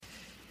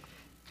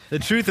The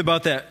truth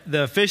about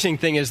the fishing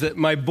thing is that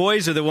my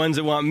boys are the ones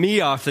that want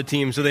me off the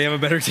team so they have a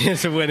better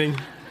chance of winning.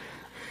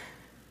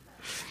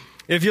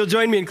 If you'll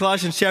join me in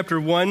Colossians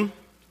chapter 1,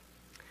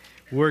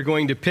 we're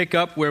going to pick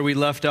up where we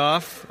left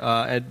off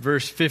at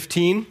verse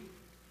 15.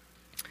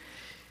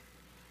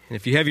 And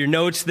if you have your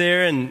notes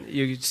there, and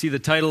you see the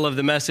title of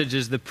the message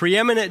is The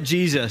Preeminent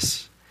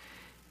Jesus.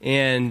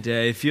 And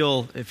if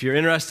you're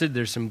interested,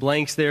 there's some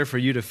blanks there for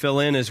you to fill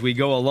in as we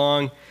go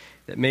along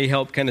that may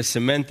help kind of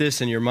cement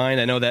this in your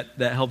mind. I know that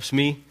helps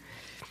me.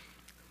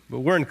 But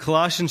we're in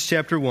Colossians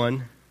chapter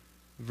 1,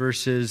 we're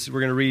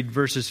going to read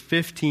verses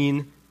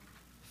 15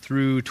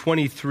 through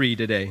 23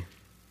 today. When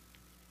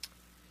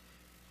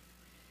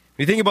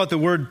you think about the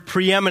word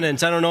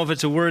preeminence, I don't know if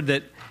it's a word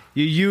that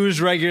you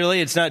use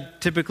regularly. It's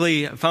not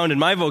typically found in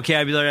my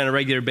vocabulary on a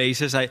regular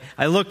basis. I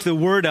looked the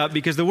word up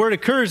because the word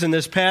occurs in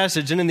this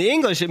passage, and in the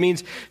English it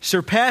means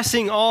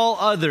surpassing all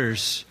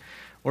others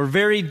or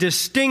very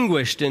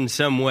distinguished in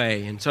some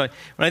way. And so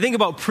when I think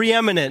about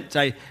preeminent,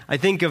 I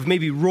think of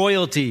maybe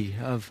royalty,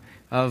 of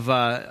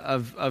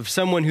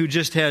someone who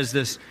just has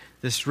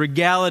this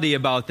regality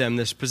about them,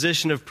 this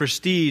position of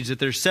prestige, that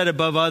they're set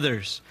above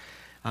others.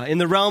 In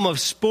the realm of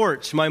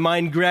sports, my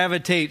mind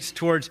gravitates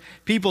towards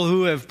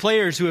people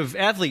athletes who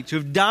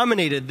have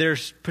dominated their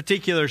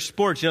particular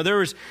sports. You know, there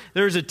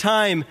was a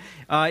time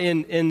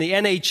in the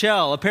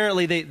NHL,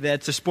 apparently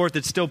that's a sport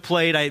that's still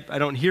played, I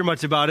don't hear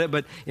much about it,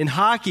 but in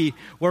hockey,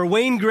 where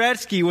Wayne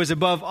Gretzky was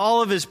above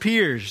all of his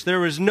peers.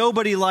 There was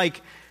nobody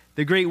like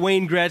the great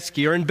Wayne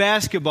Gretzky. Or in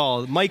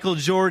basketball, Michael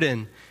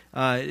Jordan,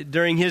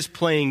 during his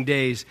playing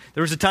days.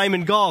 There was a time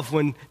in golf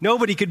when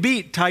nobody could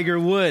beat Tiger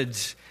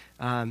Woods.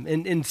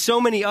 And so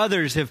many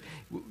others have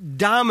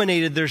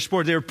dominated their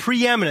sport. They were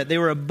preeminent. They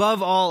were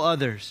above all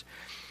others.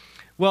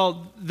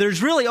 Well,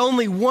 there's really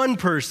only one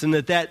person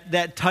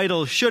that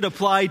title should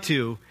apply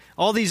to.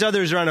 All these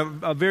others are on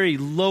a very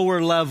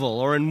lower level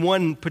or in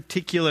one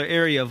particular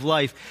area of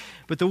life.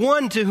 But the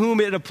one to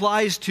whom it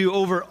applies to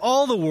over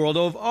all the world,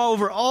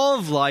 over all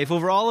of life,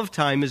 over all of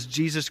time is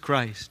Jesus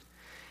Christ.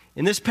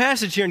 And this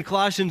passage here in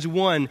Colossians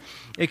 1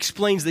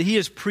 explains that he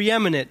is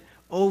preeminent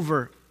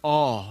over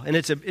all. And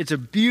it's a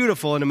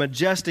beautiful and a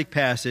majestic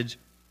passage.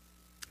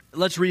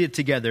 Let's read it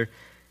together.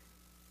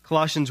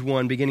 Colossians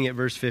 1, beginning at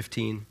verse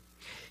 15.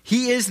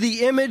 He is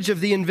the image of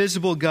the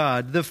invisible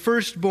God, the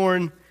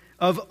firstborn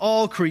of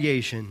all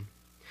creation.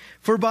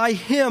 For by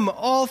him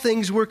all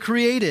things were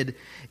created,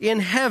 in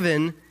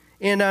heaven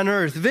and on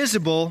earth,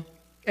 visible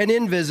and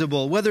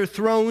invisible, whether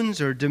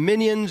thrones or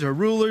dominions or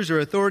rulers or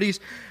authorities.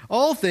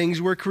 All things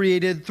were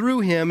created through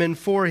him and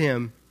for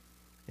him.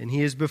 And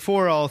he is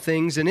before all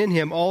things, and in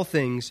him all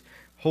things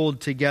hold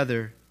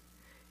together.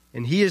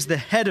 And he is the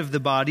head of the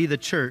body, the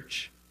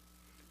church.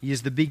 He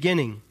is the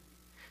beginning,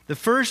 the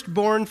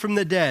firstborn from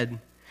the dead,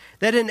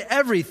 that in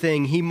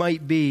everything he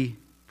might be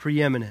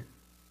preeminent.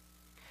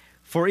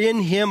 For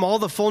in him all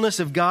the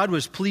fullness of God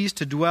was pleased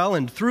to dwell,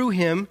 and through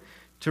him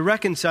to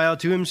reconcile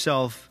to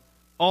himself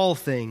all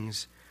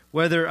things,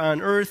 whether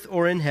on earth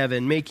or in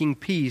heaven, making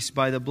peace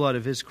by the blood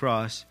of his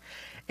cross.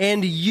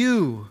 And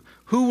you,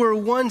 who were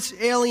once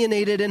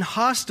alienated and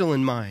hostile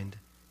in mind,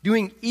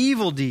 doing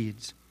evil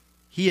deeds,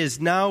 he is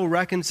now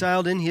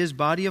reconciled in his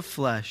body of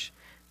flesh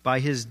by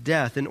his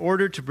death, in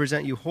order to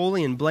present you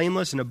holy and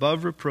blameless and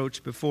above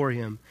reproach before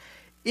him,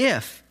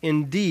 if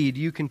indeed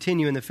you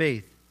continue in the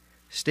faith,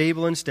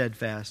 stable and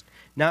steadfast,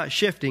 not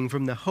shifting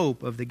from the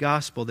hope of the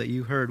gospel that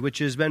you heard, which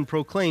has been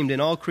proclaimed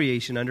in all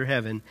creation under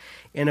heaven,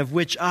 and of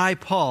which I,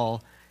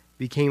 Paul,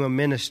 became a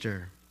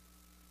minister.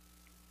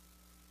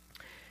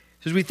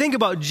 So as we think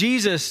about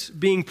Jesus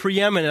being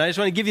preeminent, I just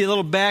want to give you a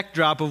little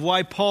backdrop of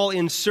why Paul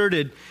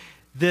inserted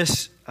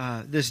this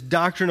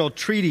doctrinal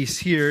treatise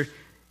here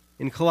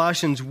in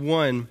Colossians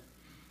 1.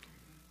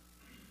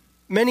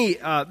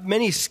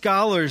 Many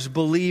scholars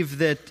believe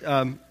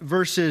that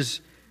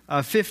verses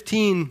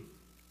 15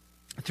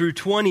 through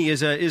 20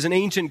 is an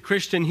ancient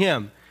Christian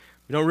hymn.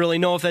 We don't really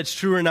know if that's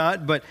true or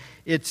not, but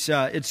it's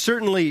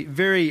certainly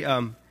very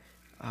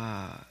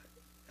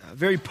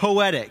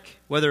poetic.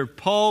 Whether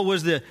Paul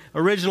was the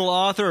original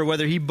author or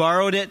whether he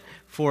borrowed it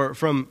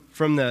from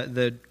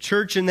the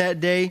church in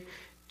that day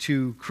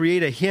to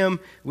create a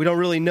hymn, we don't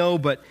really know,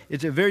 but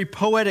it's a very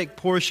poetic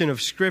portion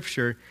of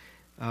Scripture,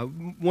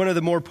 one of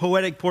the more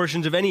poetic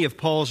portions of any of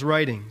Paul's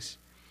writings.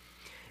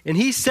 And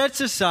he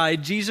sets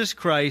aside Jesus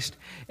Christ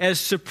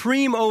as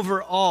supreme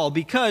over all,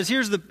 because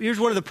here's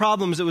one of the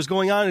problems that was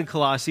going on in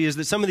Colossae, is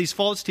that some of these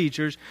false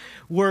teachers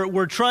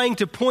were trying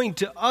to point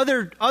to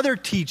other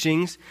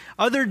teachings,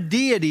 other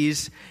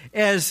deities,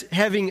 as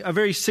having a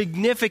very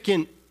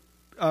significant,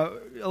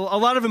 a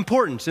lot of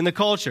importance in the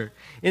culture.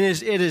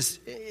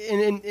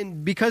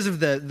 And because of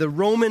the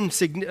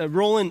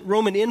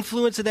Roman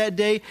influence of that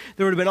day,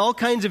 there would have been all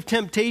kinds of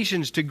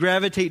temptations to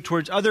gravitate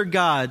towards other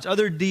gods,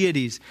 other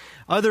deities,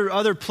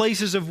 other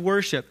places of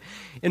worship.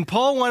 And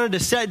Paul wanted to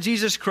set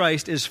Jesus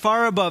Christ as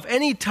far above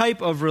any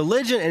type of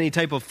religion, any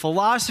type of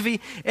philosophy,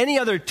 any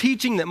other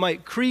teaching that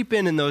might creep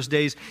in those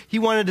days. He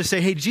wanted to say,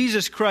 hey,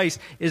 Jesus Christ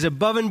is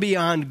above and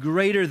beyond,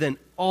 greater than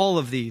all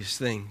of these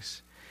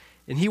things.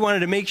 And he wanted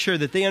to make sure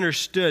that they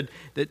understood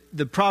that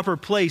the proper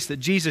place that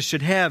Jesus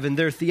should have in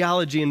their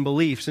theology and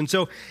beliefs. And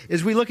so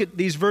as we look at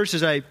these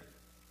verses, I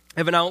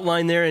have an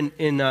outline there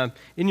in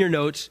your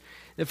notes.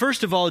 That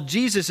first of all,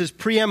 Jesus is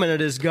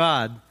preeminent as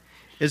God.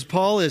 As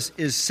Paul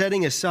is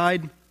setting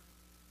aside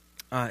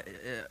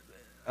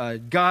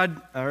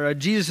God or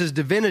Jesus'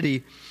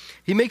 divinity,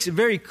 he makes it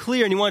very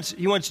clear, and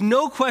he wants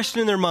no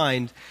question in their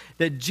mind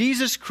that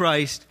Jesus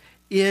Christ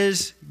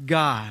is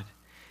God.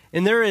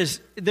 And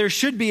there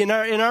should be in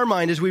our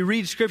mind as we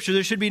read Scripture,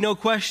 there should be no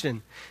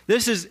question.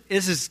 This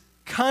is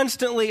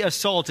constantly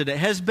assaulted. It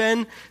has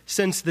been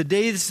since the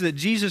days that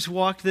Jesus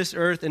walked this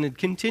earth, and it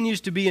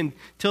continues to be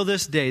until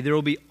this day. There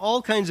will be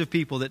all kinds of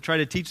people that try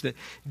to teach that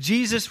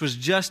Jesus was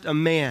just a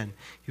man.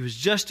 He was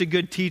just a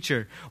good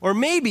teacher. Or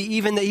maybe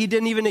even that he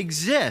didn't even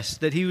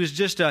exist, that he was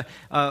just a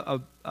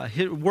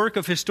work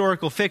of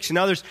historical fiction.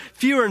 Now there's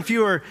fewer and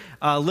fewer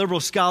liberal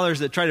scholars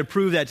that try to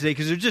prove that today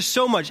because there's just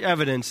so much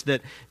evidence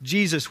that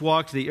Jesus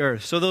walked the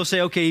earth. So they'll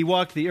say, okay, he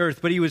walked the earth,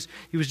 but he was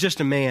just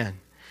a man.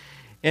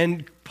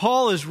 And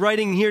Paul is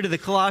writing here to the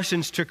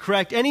Colossians to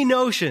correct any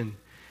notion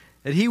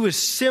that he was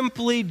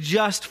simply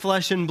just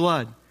flesh and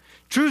blood.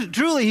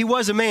 Truly, he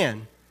was a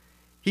man.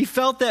 He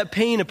felt that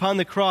pain upon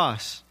the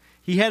cross.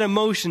 He had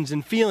emotions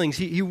and feelings.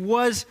 He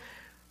was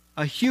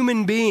a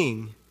human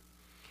being,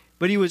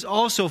 but he was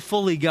also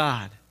fully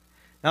God.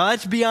 Now,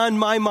 that's beyond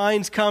my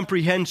mind's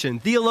comprehension.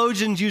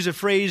 Theologians use a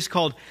phrase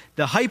called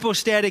the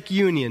hypostatic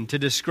union to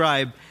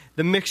describe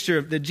the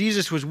mixture that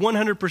Jesus was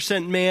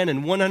 100% man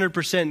and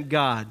 100%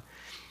 God.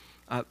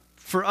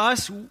 For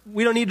us,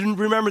 we don't need to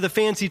remember the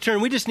fancy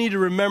term. We just need to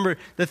remember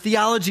the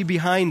theology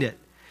behind it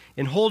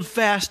and hold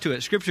fast to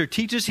it. Scripture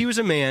teaches he was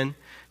a man.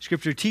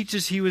 Scripture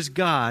teaches he was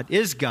God,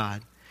 is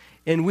God.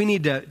 And we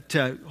need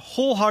to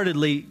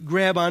wholeheartedly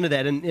grab onto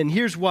that. And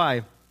here's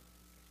why.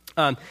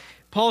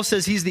 Paul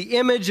says he's the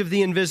image of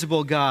the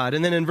invisible God.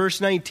 And then in verse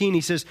 19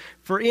 he says,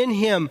 for in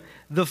him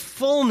the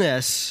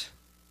fullness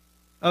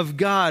of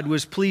God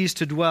was pleased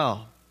to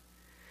dwell.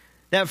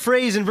 That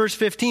phrase in verse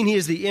 15, he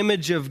is the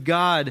image of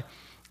God.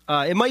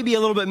 It might be a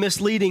little bit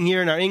misleading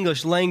here in our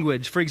English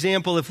language. For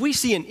example, if we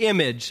see an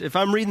image, if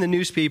I'm reading the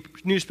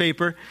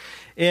newspaper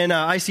and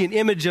I see an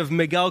image of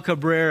Miguel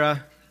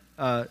Cabrera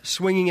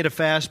swinging at a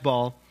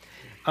fastball,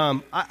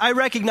 I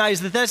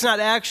recognize that that's not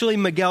actually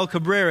Miguel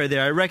Cabrera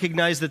there. I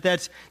recognize that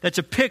that's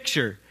a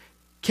picture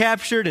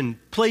captured and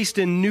placed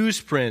in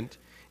newsprint.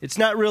 It's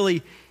not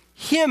really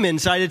him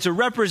inside, it's a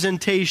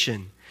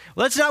representation.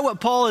 Well, that's not what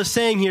Paul is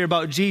saying here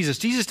about Jesus.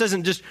 Jesus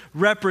doesn't just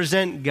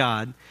represent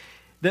God.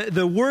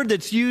 The word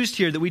that's used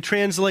here that we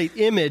translate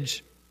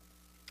image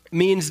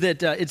means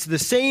that it's the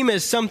same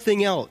as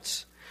something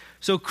else.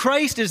 So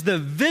Christ is the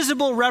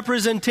visible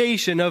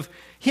representation of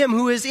him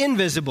who is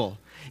invisible.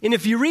 And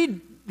if you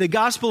read the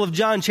Gospel of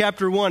John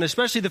chapter 1,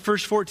 especially the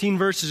first 14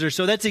 verses or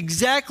so, that's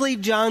exactly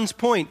John's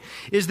point,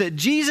 is that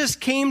Jesus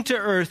came to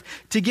earth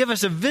to give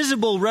us a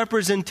visible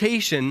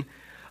representation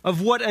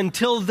of what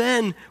until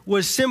then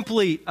was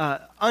simply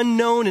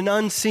unknown and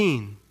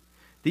unseen.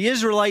 The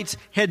Israelites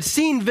had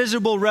seen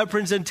visible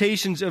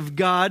representations of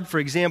God, for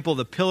example,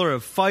 the pillar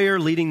of fire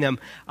leading them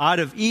out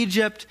of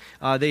Egypt.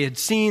 They had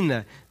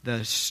seen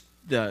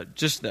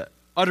the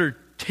utter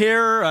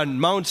terror on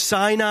Mount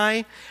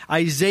Sinai.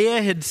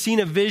 Isaiah had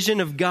seen a vision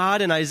of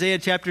God in Isaiah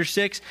chapter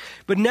 6,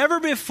 but never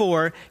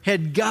before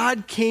had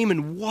God came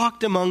and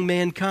walked among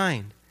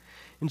mankind.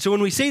 And so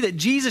when we say that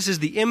Jesus is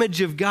the image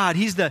of God,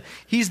 he's the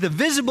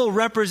visible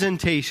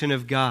representation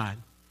of God.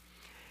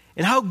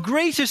 And how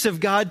gracious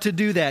of God to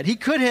do that. He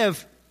could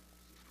have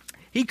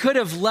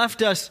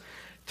left us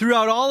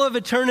throughout all of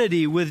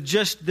eternity with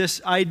just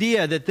this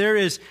idea that there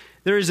is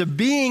a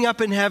being up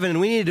in heaven and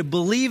we need to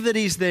believe that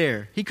he's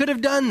there. He could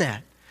have done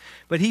that.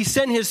 But he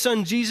sent his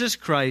son Jesus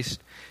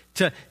Christ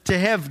to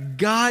have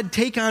God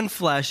take on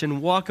flesh and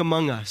walk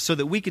among us so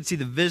that we could see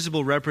the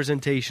visible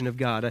representation of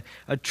God,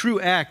 a true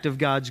act of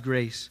God's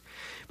grace.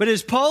 But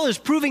as Paul is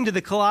proving to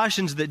the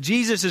Colossians that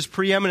Jesus is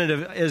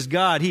preeminent as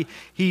God,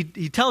 he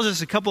tells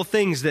us a couple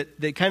things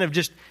that kind of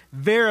just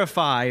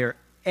verify or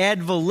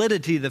add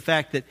validity to the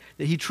fact that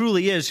he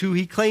truly is who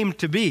he claimed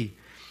to be.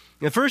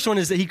 The first one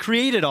is that he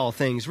created all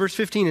things. Verse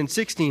 15 and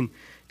 16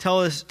 tell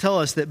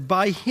us that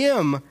by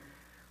him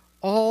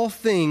all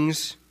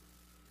things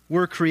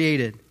were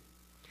created.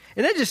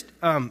 And that just,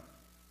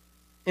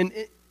 in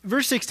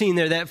verse 16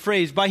 there, that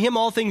phrase, by him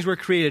all things were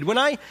created.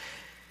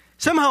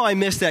 Somehow I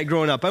missed that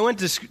growing up. I went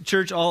to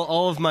church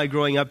all of my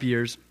growing up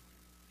years.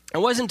 It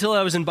wasn't until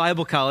I was in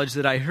Bible college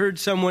that I heard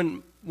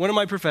one of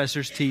my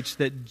professors teach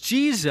that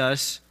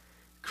Jesus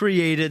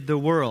created the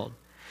world.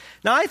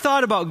 Now I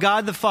thought about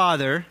God the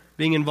Father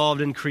being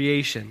involved in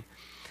creation.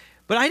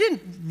 But I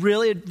didn't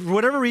really, for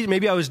whatever reason,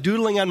 maybe I was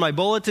doodling on my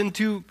bulletin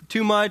too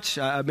much.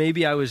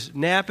 Maybe I was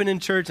napping in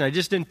church and I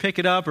just didn't pick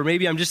it up, or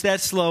maybe I'm just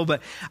that slow.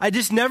 But it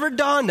just never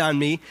dawned on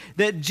me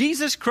that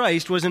Jesus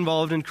Christ was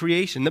involved in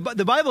creation.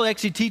 The Bible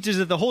actually teaches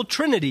that the whole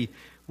Trinity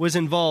was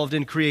involved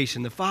in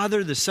creation. The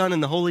Father, the Son,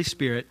 and the Holy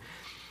Spirit.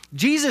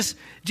 Jesus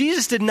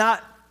did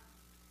not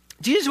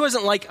Jesus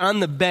wasn't like on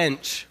the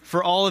bench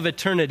for all of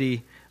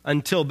eternity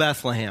until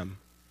Bethlehem.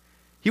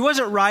 He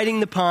wasn't riding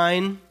the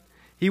pine.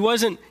 He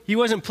wasn't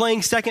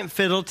playing second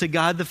fiddle to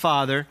God the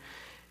Father.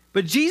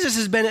 But Jesus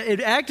has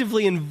been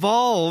actively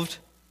involved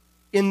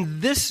in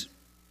this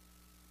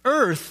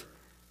earth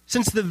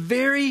since the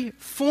very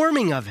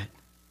forming of it.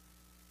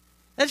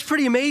 That's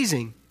pretty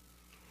amazing.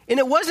 And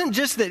it wasn't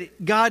just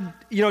that God,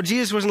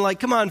 Jesus wasn't like,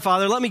 come on,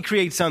 Father, let me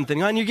create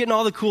something. And you're getting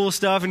all the cool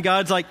stuff. And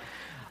God's like,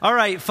 all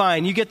right,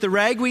 fine. You get the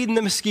ragweed and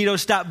the mosquito.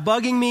 Stop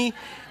bugging me.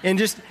 And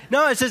just,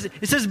 no, it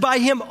says by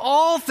him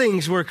all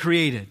things were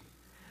created.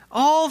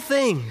 All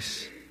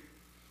things.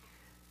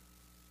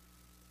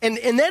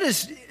 And that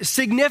is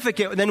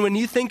significant then when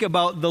you think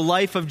about the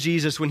life of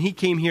Jesus when he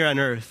came here on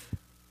earth.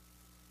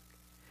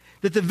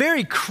 That the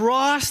very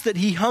cross that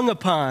he hung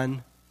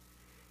upon,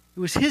 it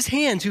was his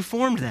hands who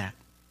formed that.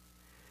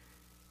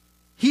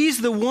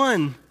 He's the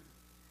one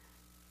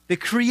that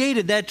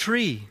created that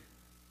tree.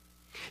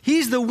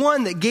 He's the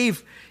one that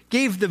gave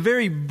the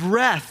very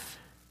breath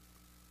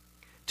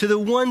to the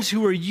ones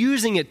who were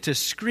using it to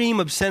scream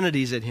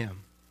obscenities at him.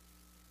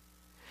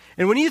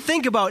 And when you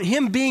think about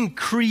him being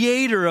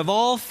creator of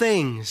all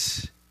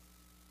things,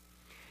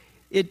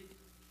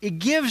 it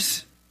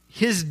gives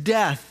his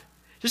death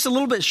just a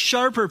little bit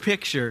sharper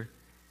picture.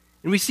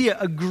 And we see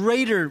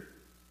an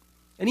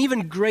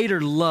even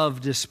greater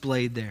love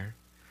displayed there.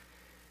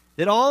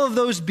 That all of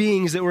those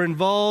beings that were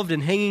involved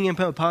in hanging him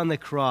upon the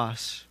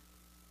cross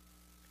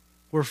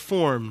were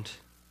formed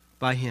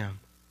by him.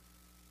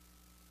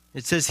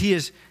 It says he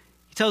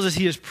tells us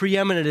he is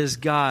preeminent as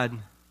God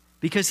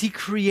because he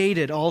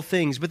created all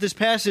things. But this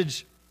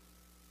passage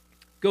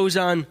goes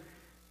on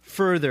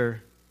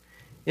further,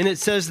 and it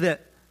says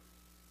that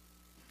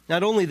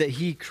not only that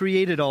he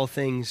created all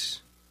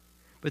things,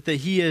 but that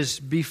he is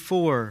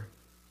before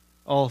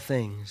all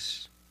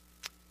things.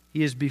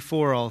 He is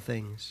before all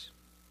things.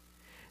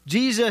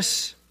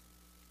 Jesus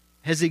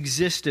has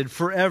existed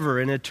forever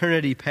in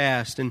eternity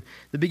past. And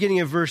the beginning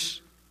of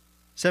verse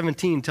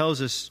 17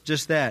 tells us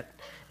just that.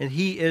 And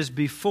he is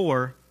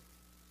before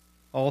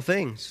all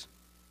things.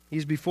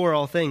 He's before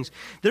all things.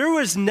 There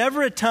was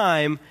never a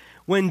time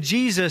when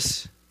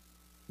Jesus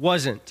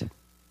wasn't.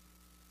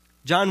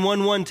 John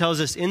 1:1 tells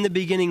us, in the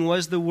beginning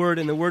was the Word,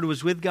 and the Word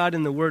was with God,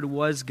 and the Word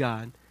was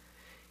God.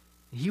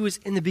 He was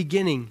in the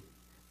beginning,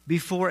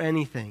 before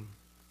anything.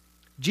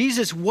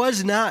 Jesus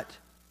was not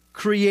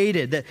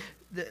created.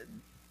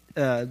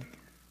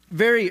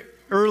 Very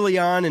early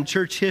on in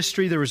church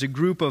history, there was a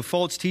group of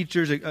false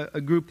teachers,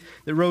 a group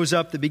that rose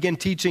up that began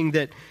teaching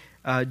that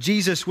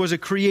Jesus was a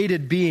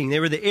created being. They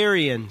were the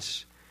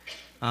Arians.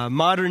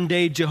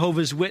 Modern-day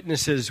Jehovah's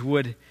Witnesses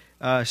would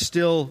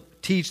still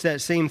teach that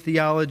same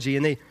theology,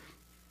 and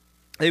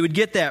they would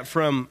get that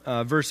from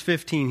verse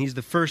 15. He's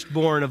the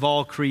firstborn of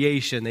all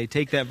creation. They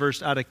take that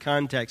verse out of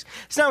context.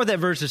 It's not what that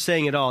verse is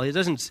saying at all.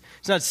 It's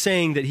not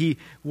saying that he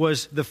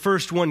was the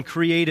first one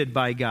created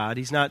by God.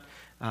 He's not,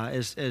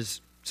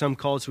 as some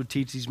cults would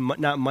teach, he's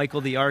not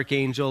Michael the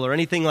archangel or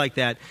anything like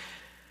that.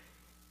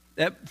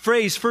 That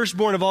phrase,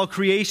 firstborn of all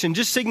creation,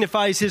 just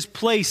signifies his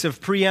place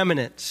of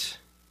preeminence.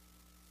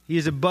 He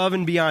is above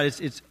and beyond.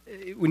 It's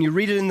when you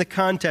read it in the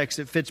context,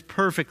 it fits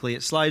perfectly.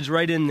 It slides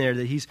right in there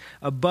that he's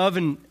above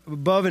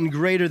and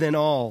greater than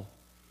all.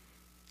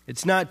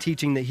 It's not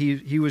teaching that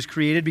he was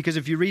created, because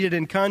if you read it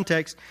in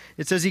context,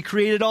 it says he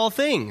created all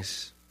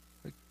things.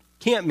 It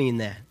can't mean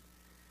that.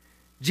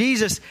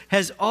 Jesus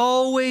has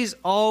always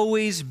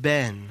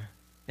been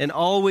and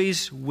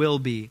always will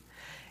be.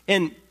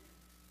 And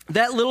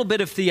that little bit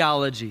of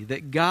theology,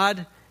 that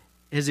God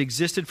has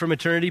existed from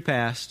eternity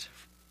past,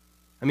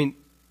 I mean,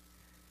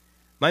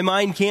 my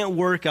mind can't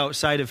work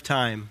outside of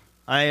time.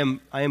 I am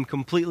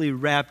completely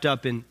wrapped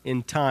up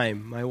in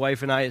time. My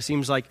wife and I, it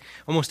seems like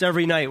almost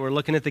every night we're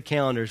looking at the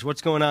calendars.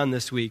 What's going on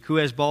this week? Who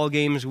has ball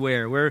games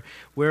where? Where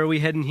are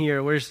we heading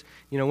here?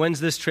 When's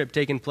this trip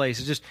taking place?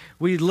 It's just,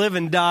 we live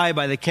and die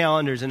by the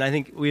calendars, and I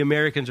think we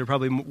Americans are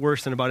probably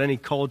worse than about any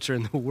culture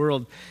in the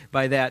world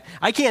by that.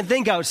 I can't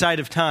think outside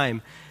of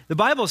time. The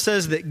Bible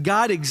says that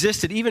God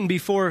existed even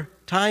before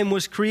time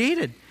was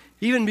created,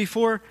 even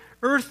before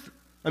earth.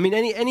 I mean,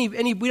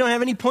 we don't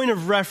have any point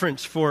of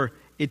reference for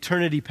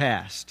eternity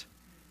past.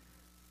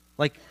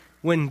 Like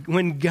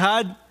when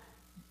God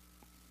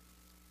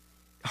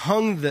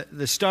hung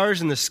the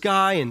stars in the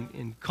sky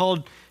and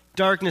called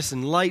darkness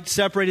and light,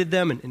 separated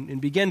them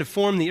and began to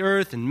form the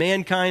earth and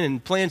mankind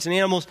and plants and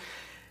animals.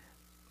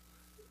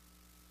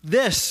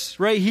 This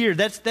right here,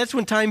 that's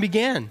when time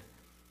began.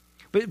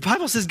 But the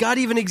Bible says God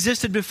even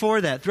existed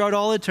before that, throughout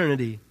all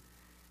eternity.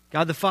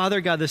 God the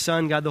Father, God the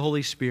Son, God the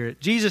Holy Spirit.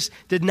 Jesus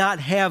did not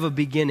have a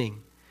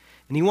beginning.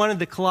 And he wanted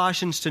the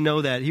Colossians to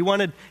know that. He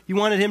wanted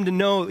them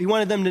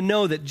to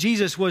know that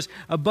Jesus was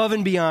above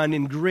and beyond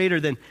and greater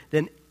than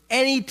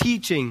any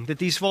teaching that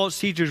these false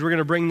teachers were going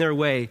to bring their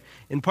way.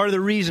 And part of the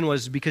reason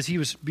was because he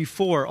was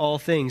before all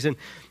things. And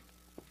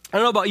I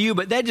don't know about you,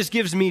 but that just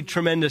gives me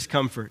tremendous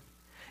comfort.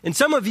 And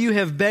some of you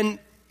have been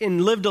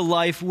and lived a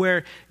life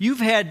where you've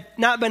had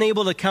not been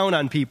able to count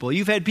on people.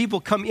 You've had people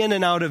come in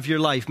and out of your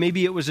life.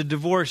 Maybe it was a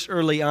divorce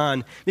early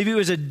on. Maybe it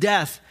was a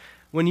death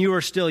when you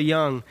were still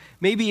young.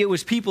 Maybe it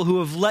was people who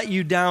have let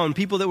you down,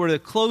 people that were the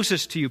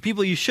closest to you,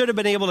 people you should have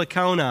been able to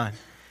count on.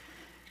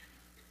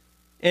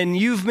 And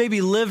you've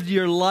maybe lived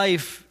your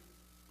life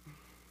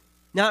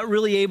not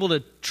really able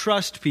to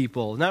trust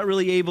people, not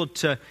really able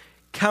to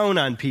count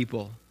on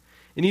people.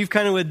 And you've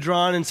kind of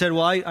withdrawn and said,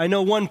 well, I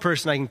know one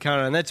person I can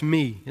count on, that's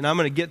me. And I'm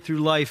going to get through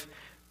life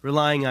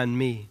relying on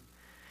me.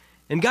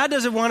 And God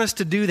doesn't want us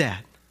to do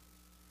that.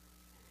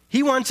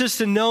 He wants us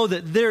to know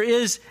that there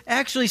is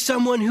actually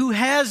someone who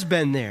has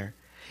been there,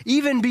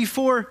 even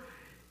before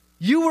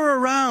you were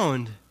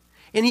around.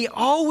 And He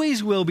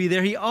always will be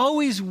there. He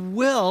always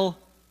will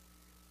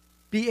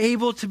be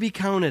able to be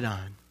counted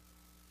on.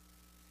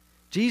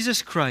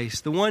 Jesus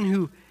Christ, the one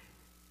who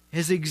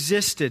has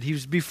existed, He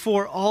was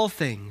before all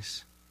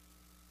things,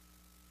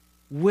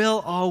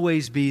 will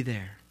always be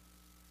there.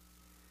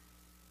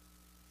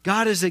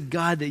 God is a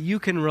God that you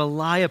can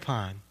rely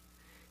upon.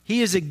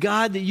 He is a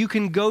God that you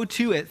can go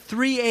to at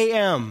 3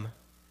 a.m.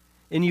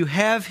 and you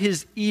have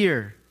His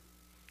ear.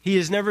 He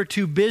is never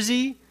too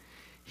busy.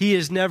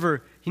 He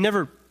never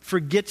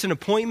forgets an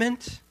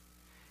appointment.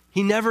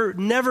 He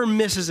never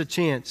misses a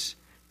chance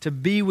to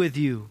be with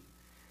you.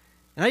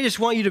 And I just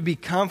want you to be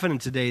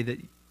confident today that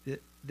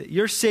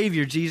your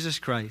Savior, Jesus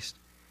Christ,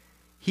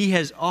 He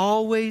has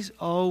always,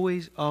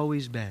 always,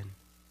 always been. Amen.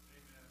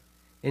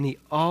 And He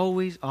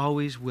always,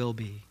 always will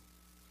be.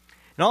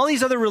 And all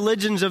these other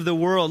religions of the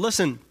world,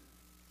 listen,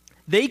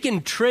 they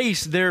can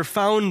trace their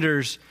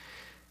founders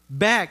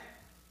back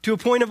to a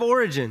point of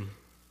origin.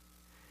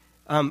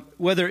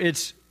 Whether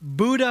it's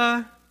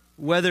Buddha,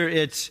 whether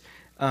it's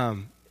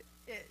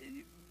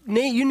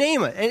you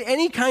name it,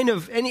 any kind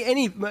of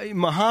any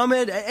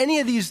Muhammad, any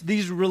of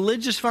these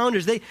religious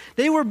founders,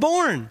 they were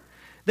born,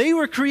 they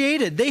were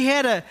created, they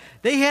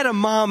had a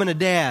mom and a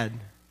dad,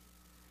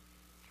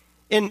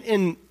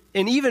 and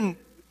even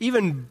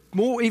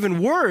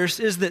worse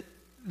is that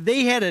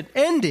they had an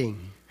ending.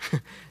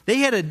 They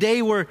had a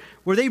day where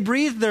they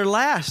breathed their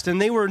last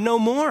and they were no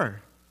more.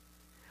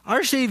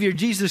 Our Savior,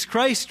 Jesus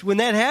Christ, when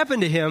that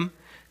happened to Him,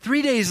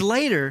 3 days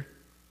later,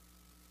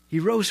 He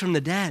rose from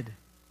the dead.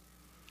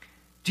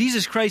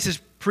 Jesus Christ is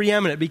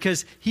preeminent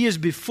because He is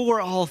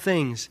before all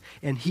things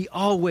and He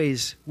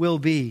always will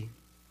be.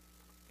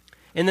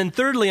 And then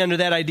thirdly, under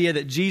that idea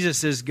that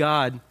Jesus is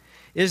God,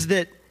 is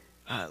that,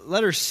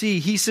 letter C,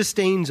 He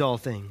sustains all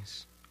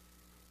things.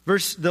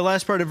 The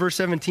last part of verse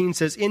 17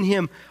 says, in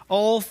Him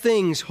all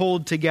things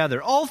hold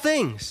together. All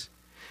things.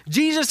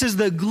 Jesus is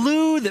the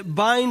glue that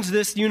binds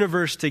this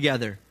universe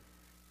together.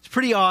 It's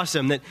pretty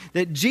awesome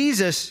that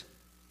Jesus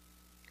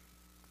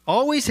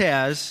always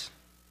has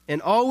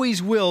and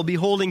always will be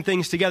holding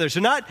things together.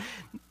 So not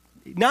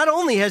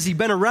only has He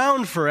been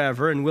around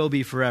forever and will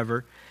be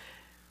forever,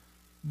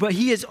 but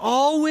He is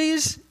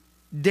always,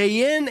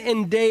 day in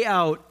and day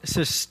out,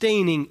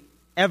 sustaining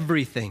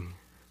everything.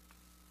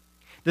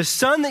 The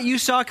sun that you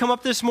saw come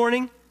up this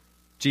morning,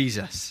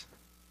 Jesus.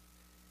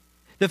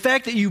 The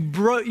fact that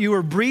you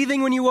were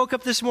breathing when you woke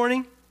up this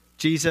morning,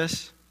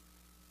 Jesus.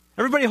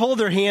 Everybody hold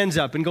their hands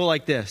up and go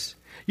like this.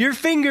 Your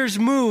fingers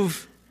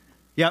move,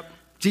 yep,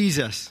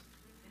 Jesus.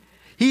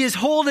 He is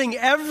holding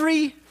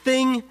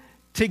everything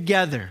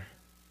together.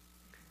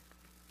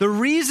 The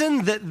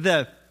reason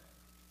that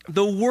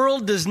the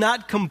world does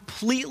not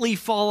completely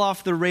fall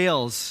off the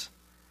rails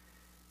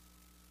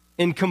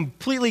and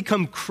completely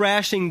come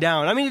crashing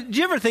down. I mean, did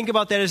you ever think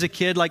about that as a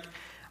kid? Like,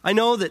 I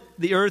know that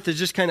the earth is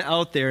just kind of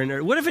out there,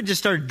 and what if it just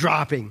started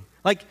dropping?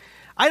 Like,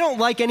 I don't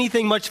like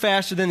anything much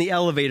faster than the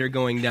elevator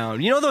going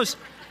down. You know those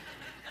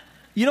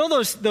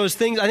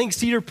things, I think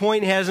Cedar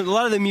Point has, a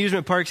lot of the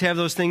amusement parks have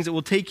those things that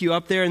will take you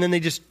up there, and then they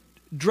just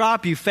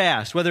drop you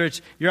fast, whether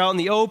it's you're out in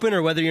the open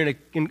or whether you're in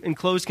an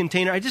enclosed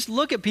container. I just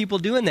look at people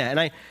doing that,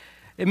 and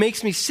it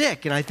makes me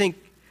sick, and I think,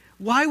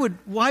 why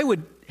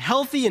would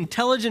healthy,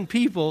 intelligent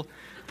people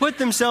put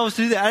themselves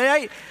through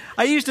that?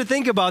 I used to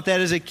think about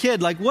that as a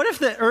kid. Like, what if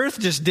the earth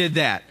just did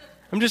that?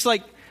 I'm just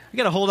like, I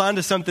got to hold on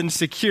to something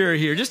secure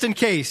here, just in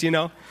case, you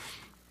know.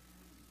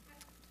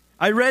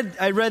 I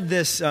read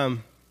this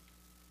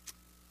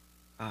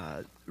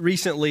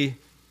recently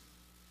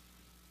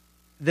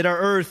that our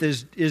earth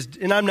is,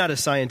 and I'm not a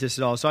scientist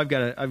at all, so I've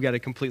got to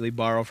completely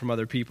borrow from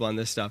other people on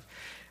this stuff.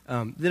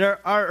 That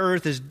our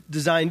earth is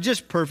designed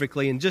just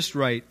perfectly and just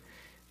right.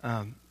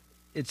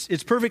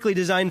 It's perfectly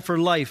designed for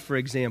life, for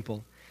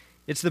example.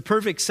 It's the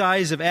perfect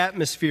size of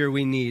atmosphere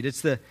we need.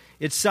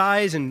 Its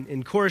size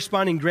and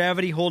corresponding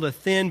gravity hold a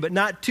thin but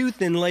not too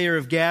thin layer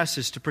of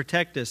gases to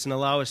protect us and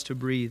allow us to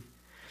breathe.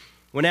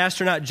 When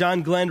astronaut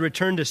John Glenn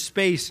returned to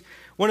space,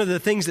 one of the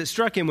things that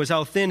struck him was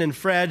how thin and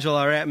fragile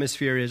our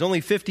atmosphere is,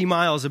 only 50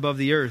 miles above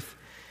the Earth.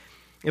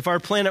 If our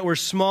planet were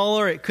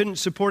smaller, it couldn't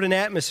support an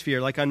atmosphere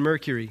like on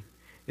Mercury.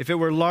 If it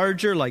were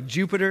larger, like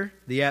Jupiter,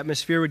 the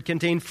atmosphere would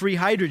contain free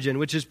hydrogen,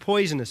 which is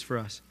poisonous for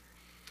us.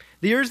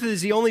 The Earth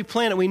is the only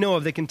planet we know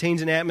of that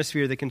contains an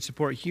atmosphere that can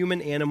support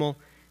human, animal,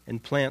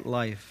 and plant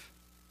life.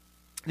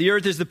 The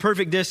Earth is the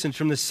perfect distance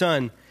from the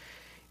sun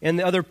and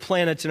the other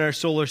planets in our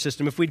solar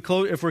system. If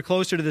we're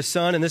closer to the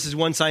sun, and this is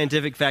one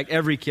scientific fact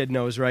every kid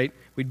knows, right?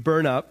 We'd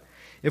burn up.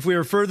 If we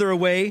were further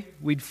away,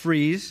 we'd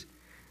freeze.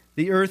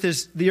 The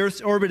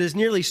Earth's orbit is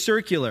nearly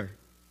circular.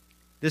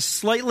 This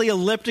slightly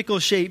elliptical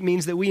shape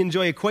means that we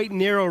enjoy a quite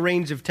narrow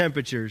range of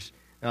temperatures.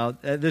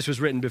 This was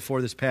written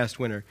before this past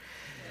winter.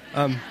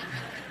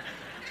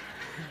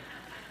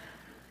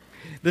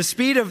 The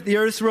speed of the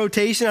Earth's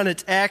rotation on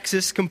its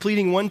axis,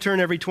 completing one turn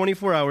every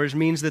 24 hours,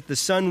 means that the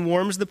sun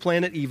warms the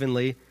planet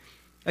evenly.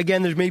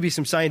 Again, there may be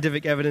some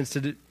scientific evidence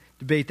to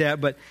debate that,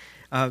 but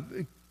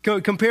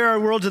compare our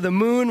world to the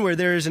moon, where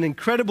there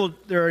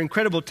are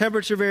incredible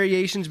temperature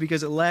variations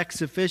because it lacks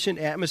sufficient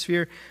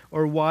atmosphere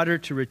or water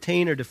to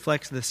retain or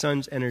deflect the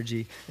sun's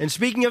energy. And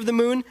speaking of the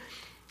moon,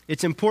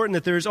 it's important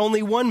that there is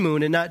only one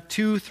moon and not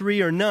 2,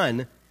 3, or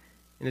none.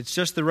 And it's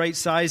just the right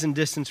size and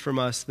distance from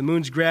us. The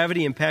moon's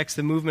gravity impacts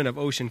the movement of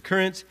ocean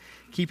currents,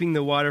 keeping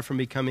the water from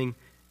becoming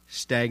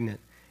stagnant.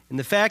 And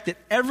the fact that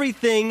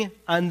everything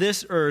on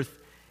this earth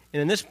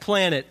and in this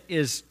planet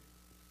is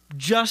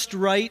just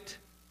right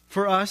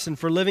for us and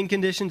for living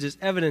conditions is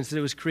evidence that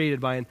it was created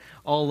by an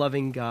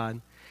all-loving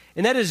God.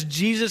 And that is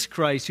Jesus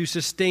Christ who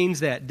sustains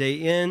that day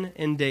in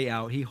and day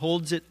out. He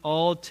holds it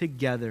all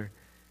together,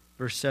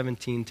 verse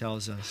 17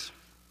 tells us.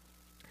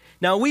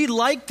 Now, we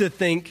like to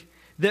think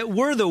that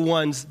we're the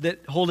ones that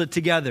hold it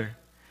together.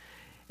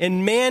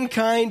 And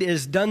mankind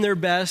has done their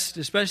best,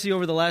 especially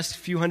over the last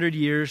few hundred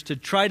years, to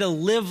try to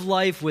live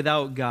life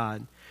without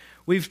God.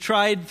 We've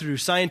tried through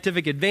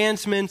scientific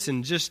advancements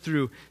and just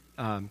through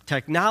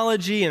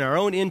technology and our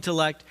own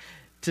intellect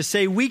to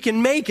say we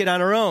can make it on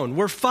our own.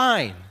 We're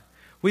fine.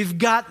 We've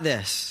got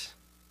this.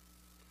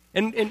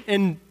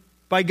 And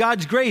by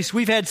God's grace,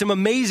 we've had some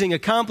amazing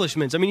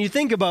accomplishments. I mean, you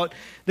think about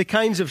the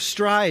kinds of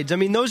strides. I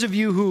mean, those of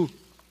you who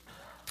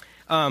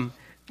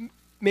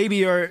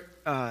maybe are,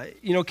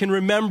 can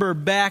remember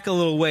back a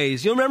little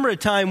ways. You'll remember a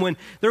time when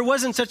there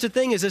wasn't such a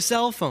thing as a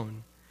cell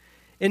phone.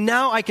 And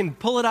now I can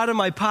pull it out of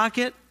my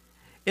pocket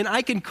and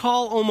I can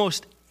call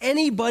almost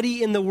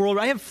anybody in the world.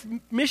 I have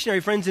missionary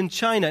friends in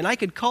China and I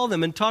could call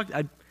them and talk.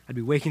 I'd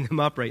be waking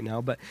them up right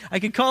now, but I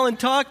could call and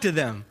talk to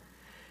them.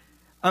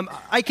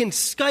 I can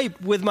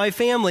Skype with my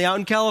family out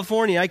in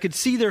California. I could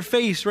see their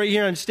face right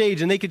here on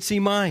stage and they could see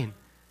mine.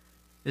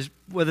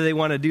 Whether they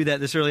want to do that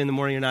this early in the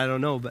morning or not, I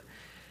don't know, but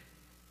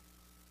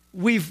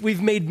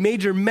We've made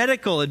major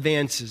medical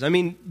advances. I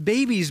mean,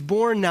 babies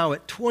born now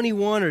at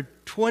 21 or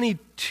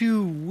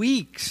 22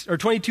 weeks or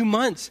 22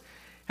 months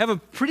have a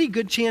pretty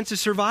good chance of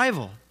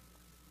survival.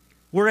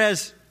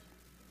 Whereas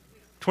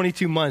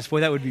 22 months, boy,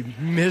 that would be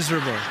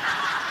miserable.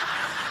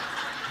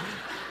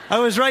 I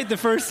was right the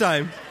first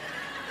time.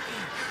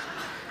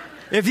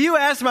 If you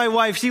asked my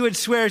wife, she would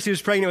swear she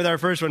was pregnant with our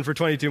first one for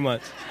 22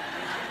 months.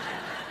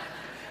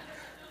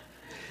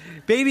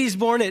 Babies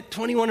born at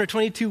 21 or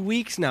 22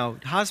 weeks now,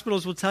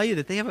 hospitals will tell you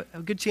that they have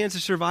a good chance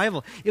of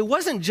survival. It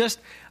wasn't just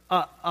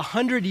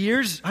 100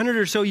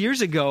 or so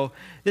years ago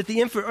that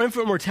the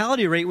infant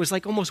mortality rate was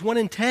like almost 1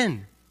 in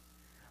 10.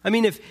 I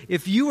mean,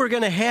 if you were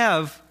going to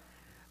have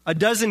a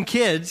dozen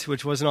kids,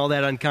 which wasn't all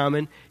that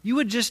uncommon, you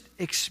would just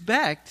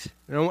expect,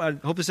 I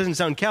hope this doesn't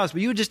sound callous,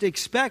 but you would just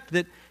expect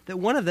that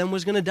one of them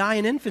was going to die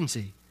in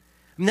infancy.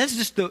 I mean,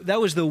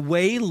 that was the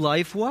way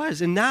life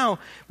was. And now,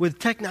 with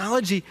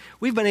technology,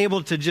 we've been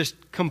able to just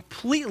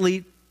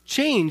completely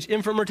change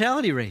infant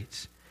mortality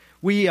rates.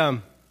 We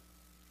can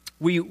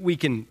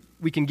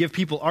give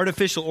people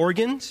artificial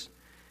organs.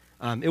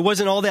 It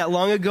wasn't all that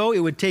long ago. It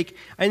would take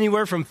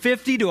anywhere from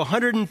 50 to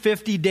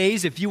 150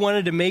 days if you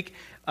wanted to make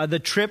the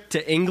trip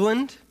to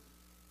England.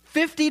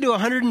 50 to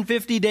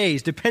 150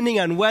 days, depending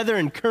on weather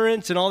and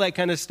currents and all that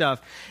kind of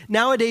stuff.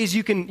 Nowadays,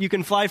 you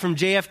can fly from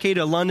JFK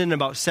to London in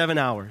about 7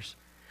 hours.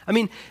 I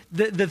mean,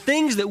 the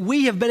things that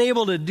we have been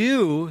able to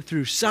do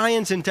through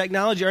science and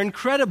technology are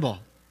incredible.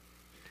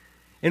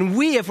 And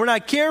we, if we're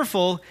not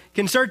careful,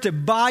 can start to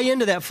buy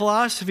into that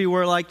philosophy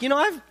where, like,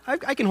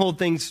 I can hold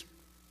things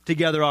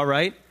together all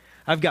right.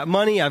 I've got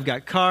money, I've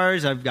got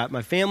cars, I've got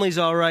my family's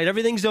all right,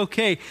 everything's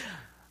okay.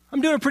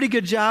 I'm doing a pretty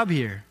good job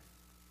here.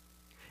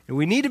 And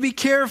we need to be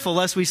careful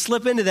lest we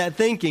slip into that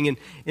thinking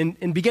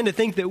and begin to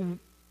think that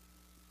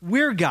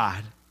we're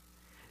God,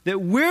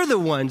 that we're the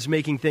ones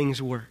making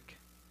things work.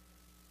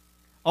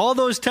 All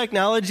those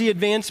technology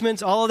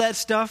advancements, all of that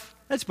stuff,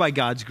 that's by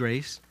God's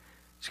grace.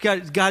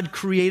 God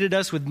created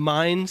us with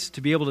minds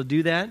to be able to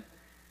do that.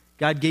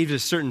 God gave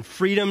us certain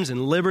freedoms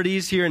and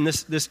liberties here in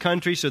this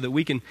country so that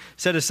we can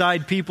set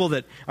aside people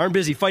that aren't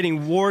busy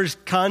fighting wars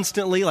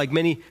constantly like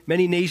many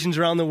nations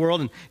around the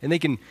world, and they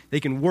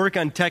can work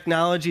on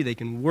technology, they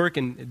can work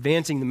in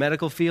advancing the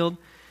medical field.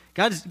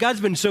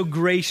 God's been so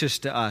gracious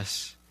to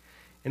us.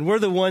 And we're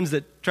the ones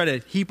that try to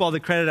heap all the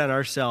credit on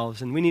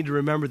ourselves. And we need to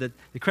remember that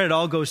the credit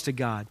all goes to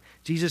God.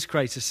 Jesus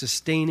Christ is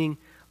sustaining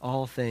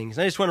all things.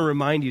 And I just want to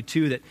remind you,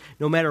 too, that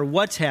no matter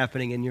what's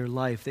happening in your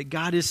life, that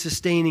God is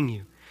sustaining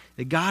you,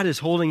 that God is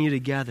holding you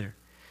together.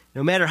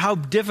 No matter how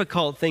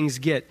difficult things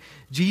get,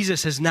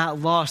 Jesus has not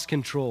lost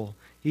control.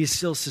 He is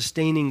still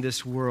sustaining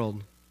this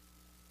world.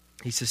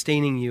 He's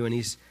sustaining you, and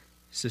He's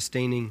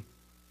sustaining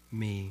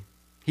me.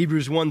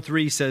 Hebrews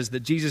 1:3 says that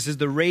Jesus is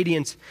the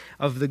radiance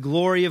of the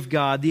glory of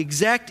God, the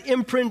exact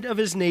imprint of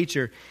His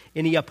nature,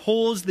 and He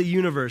upholds the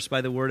universe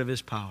by the word of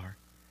His power.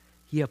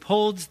 He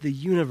upholds the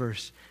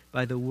universe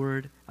by the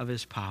word of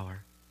His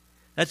power.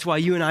 That's why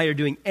you and I are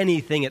doing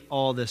anything at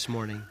all this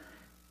morning,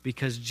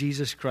 because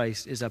Jesus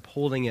Christ is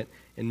upholding it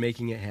and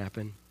making it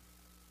happen.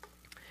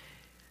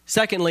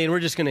 Secondly, and we're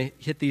just going to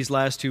hit these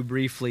last two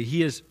briefly,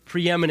 He is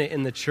preeminent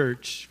in the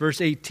church.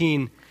 Verse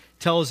 18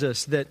 tells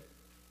us that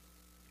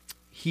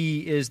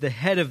He is the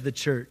head of the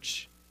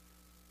church.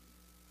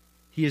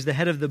 He is the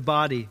head of the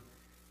body,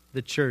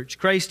 the church.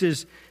 Christ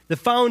is the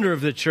founder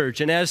of the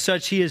church, and as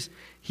such, He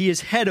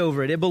is head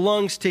over it. It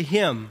belongs to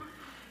Him.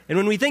 And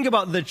when we think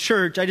about the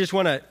church, I just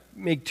want to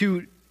make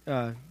two,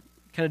 kind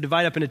of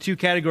divide up into two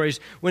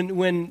categories.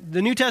 When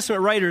the New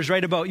Testament writers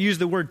use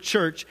the word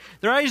church,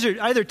 they're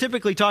either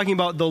typically talking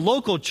about the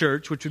local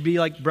church, which would be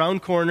like Brown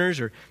Corners,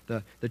 or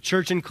the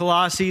church in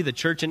Colossae, the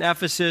church in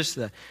Ephesus,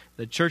 the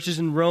churches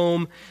in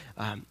Rome.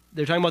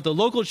 They're talking about the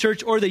local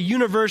church or the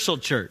universal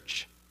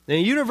church. The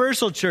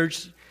universal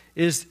church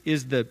is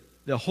the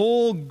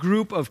whole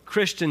group of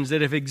Christians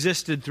that have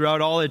existed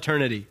throughout all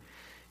eternity.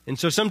 And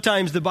so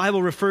sometimes the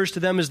Bible refers to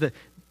them as the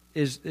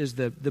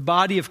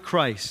body of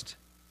Christ,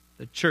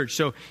 the church.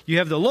 So you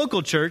have the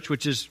local church,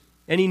 which is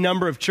any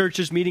number of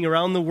churches meeting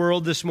around the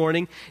world this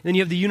morning. And then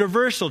you have the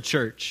universal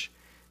church.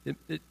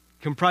 It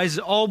comprises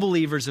all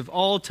believers of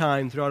all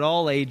time throughout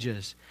all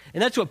ages.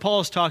 And that's what Paul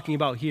is talking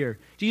about here.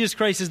 Jesus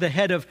Christ is the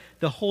head of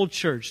the whole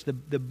church,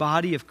 the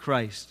body of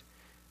Christ.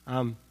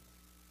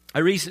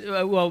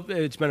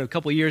 It's been a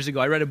couple of years ago,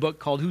 I read a book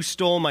called Who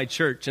Stole My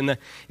Church? And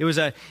it was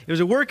a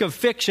work of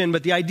fiction,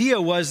 but the idea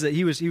was that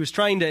he was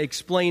trying to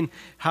explain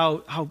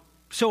how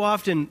so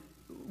often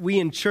we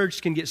in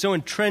church can get so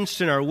entrenched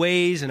in our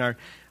ways and our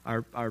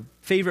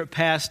favorite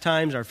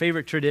pastimes, our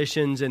favorite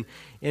traditions, and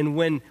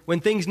when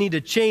things need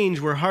to change,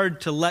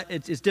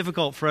 it's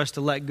difficult for us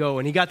to let go.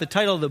 And he got the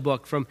title of the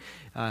book from,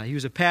 he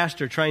was a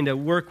pastor trying to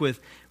work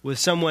with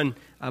someone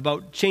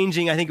about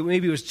changing, I think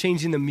maybe it was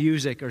changing the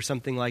music or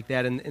something like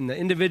that, and the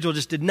individual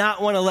just did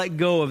not want to let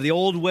go of the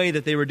old way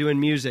that they were doing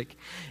music.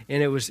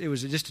 And it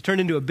just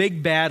turned into a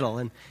big battle,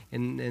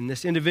 and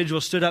this individual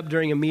stood up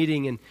during a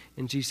meeting,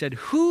 and she said,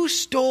 "Who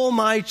stole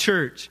my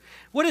church?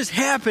 What has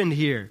happened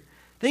here?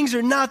 Things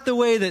are not the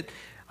way that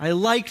I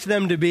liked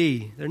them to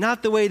be. They're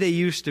not the way they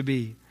used to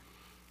be."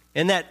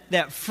 And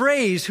that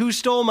phrase, "Who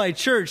stole my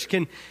church,"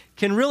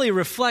 can really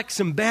reflect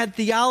some bad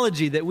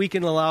theology that we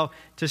can allow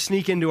to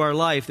sneak into our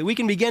life. That we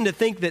can begin to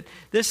think that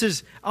this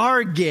is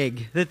our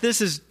gig, that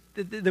this is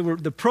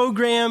the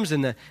programs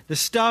and the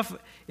stuff,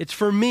 it's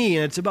for me,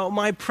 and it's about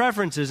my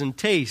preferences and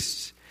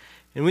tastes.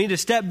 And we need to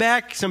step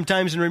back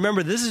sometimes and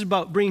remember this is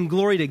about bringing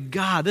glory to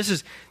God. This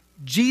is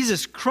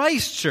Jesus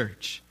Christ's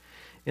church.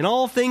 And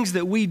all things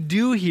that we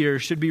do here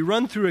should be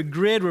run through a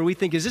grid where we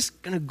think, is this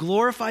going to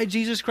glorify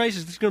Jesus Christ?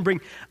 Is this going to bring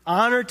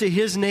honor to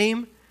His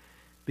name?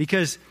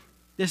 Because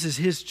this is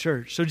His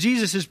church. So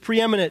Jesus is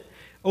preeminent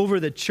over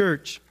the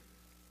church.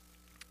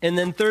 And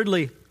then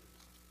thirdly,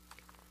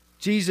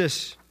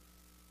 Jesus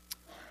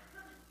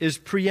is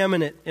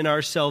preeminent in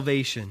our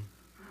salvation.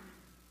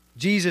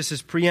 Jesus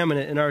is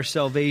preeminent in our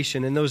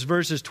salvation. And those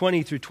verses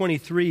 20 through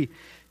 23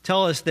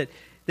 tell us that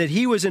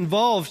He was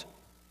involved.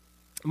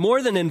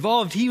 More than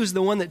involved, He was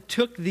the one that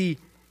took the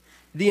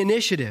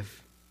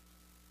initiative.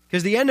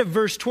 Because the end of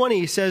verse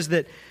 20 says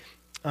that,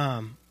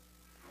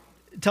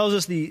 tells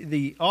us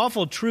the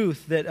awful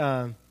truth that,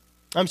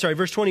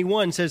 verse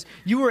 21 says,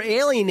 "You were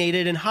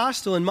alienated and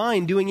hostile in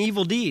mind, doing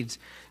evil deeds."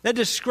 That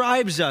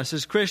describes us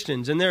as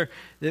Christians. And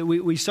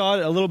we saw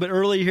it a little bit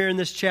earlier here in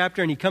this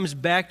chapter, and he comes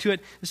back to it.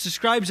 This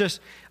describes us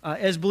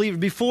as believers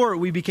before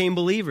we became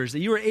believers. That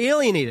you were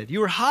alienated.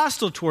 You were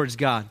hostile towards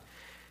God.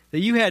 That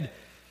you had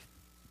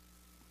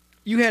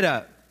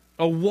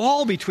a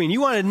wall between.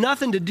 You wanted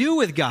nothing to do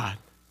with God.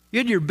 You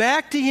had your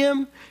back to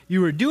Him.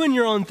 You were doing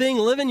your own thing,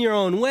 living your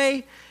own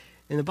way.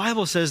 And the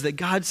Bible says that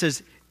God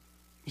says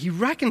He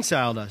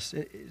reconciled us.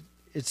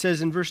 It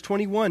says in verse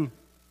 21,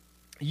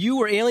 "You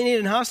were alienated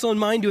and hostile in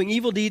mind, doing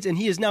evil deeds, and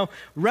He has now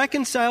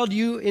reconciled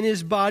you in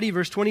His body,"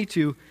 verse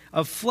 22,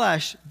 "of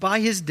flesh by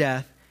His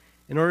death,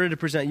 in order to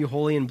present you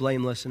holy and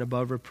blameless and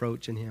above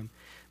reproach in Him."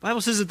 The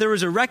Bible says that there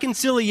was a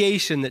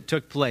reconciliation that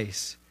took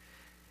place.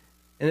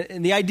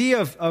 And the idea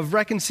of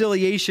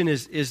reconciliation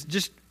is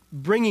just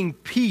bringing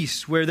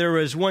peace where there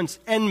was once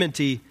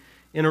enmity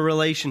in a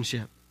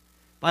relationship.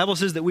 The Bible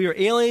says that we are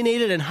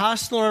alienated and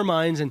hostile in our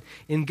minds,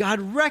 and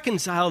God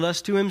reconciled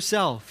us to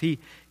Himself. He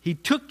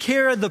took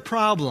care of the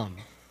problem.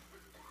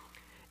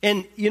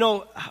 And,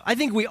 I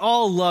think we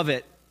all love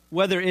it,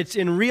 whether it's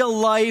in real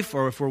life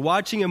or if we're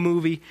watching a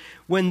movie,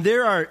 when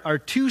there are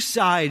two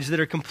sides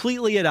that are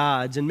completely at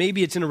odds, and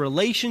maybe it's in a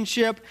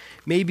relationship,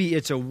 maybe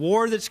it's a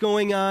war that's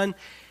going on.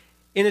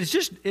 And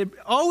it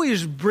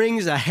always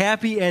brings a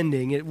happy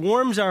ending. It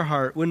warms our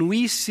heart when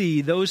we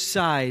see those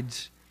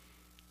sides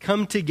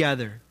come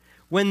together.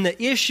 When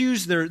the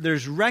issues,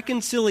 there's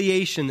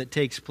reconciliation that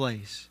takes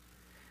place.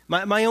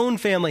 My own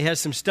family has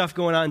some stuff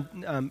going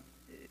on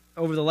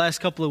over the last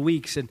couple of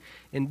weeks,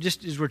 and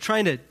just as we're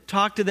trying to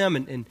talk to them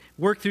and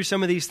work through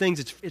some of these things,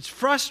 it's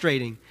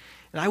frustrating.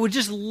 And I would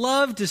just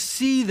love to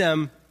see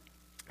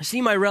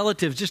my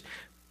relatives just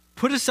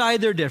put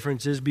aside their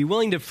differences, be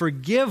willing to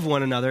forgive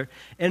one another,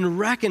 and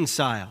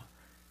reconcile.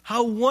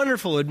 How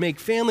wonderful it would make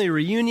family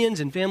reunions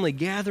and family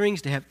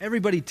gatherings to have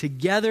everybody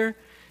together,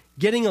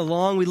 getting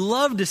along. We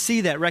love to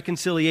see that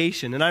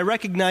reconciliation. And I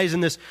recognize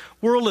in this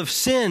world of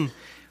sin,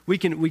 we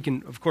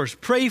can of course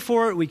pray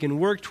for it, we can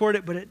work toward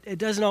it, but it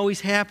doesn't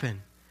always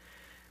happen.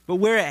 But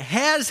where it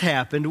has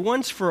happened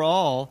once for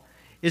all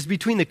is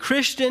between the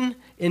Christian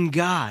and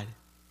God.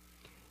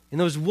 And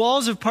those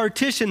walls of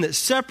partition that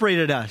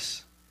separated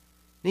us,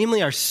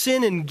 namely our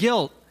sin and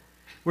guilt,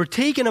 were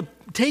taken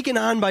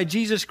on by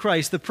Jesus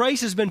Christ. The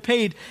price has been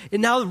paid,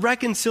 and now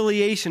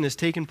reconciliation has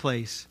taken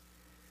place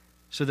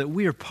so that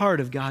we are part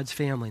of God's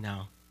family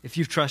now, if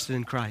you've trusted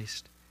in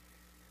Christ.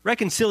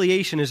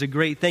 Reconciliation is a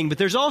great thing, but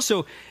there's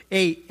also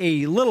a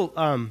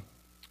little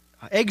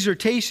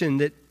exhortation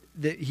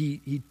that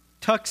he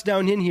tucks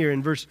down in here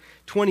in verse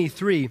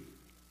 23.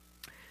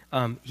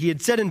 He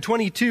had said in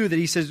 22 that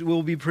he says,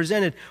 will be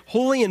presented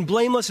holy and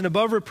blameless and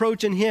above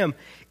reproach in him,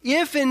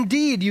 if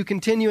indeed you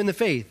continue in the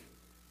faith,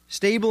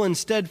 stable and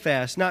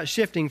steadfast, not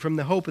shifting from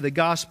the hope of the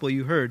gospel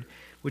you heard,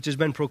 which has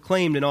been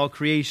proclaimed in all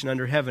creation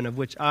under heaven, of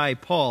which I,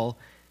 Paul,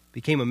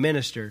 became a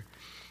minister.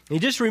 And he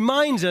just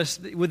reminds us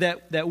with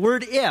that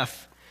word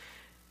if,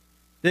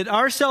 that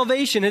our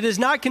salvation, it is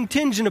not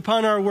contingent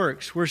upon our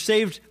works. We're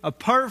saved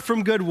apart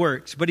from good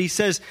works. But he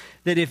says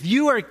that if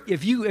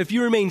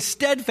you remain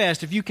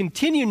steadfast, if you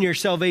continue in your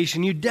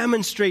salvation, you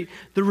demonstrate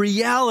the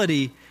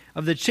reality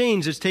of the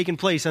change that's taken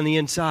place on the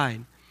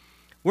inside.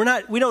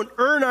 We don't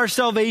earn our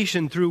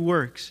salvation through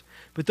works,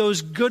 but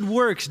those good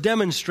works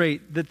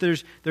demonstrate that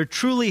there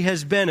truly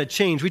has been a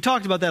change. We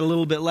talked about that a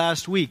little bit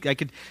last week. I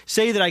could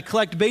say that I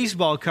collect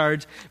baseball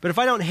cards, but if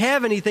I don't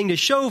have anything to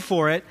show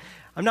for it,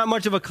 I'm not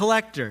much of a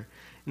collector.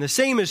 And the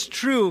same is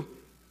true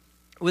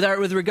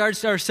with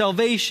regards to our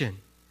salvation.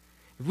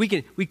 If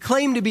we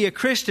claim to be a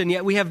Christian,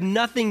 yet we have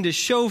nothing to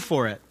show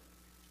for it,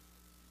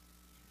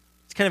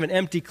 it's kind of an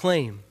empty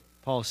claim,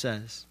 Paul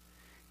says.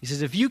 He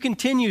says, if you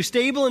continue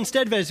stable and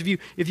steadfast,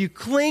 if you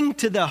cling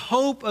to the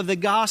hope of the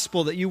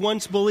gospel that you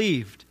once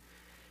believed,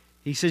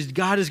 he says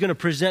God is going to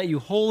present you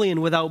holy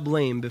and without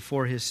blame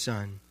before his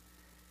Son.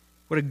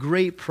 What a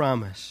great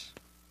promise.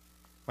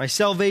 My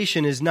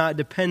salvation is not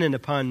dependent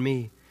upon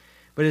me,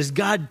 but as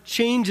God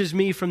changes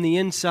me from the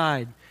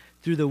inside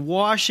through the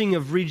washing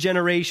of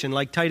regeneration,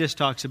 like Titus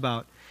talks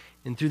about,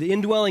 and through the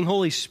indwelling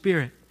Holy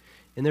Spirit,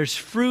 and there's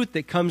fruit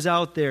that comes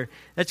out there,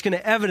 that's going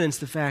to evidence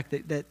the fact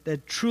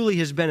that truly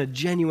has been a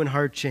genuine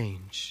heart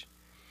change.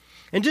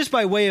 And just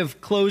by way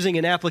of closing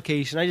and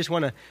application, I just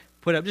want to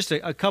put up just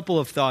a couple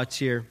of thoughts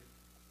here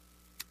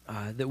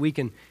that we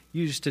can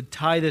use to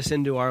tie this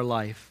into our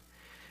life.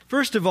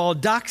 First of all,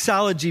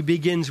 doxology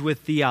begins with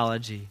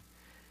theology.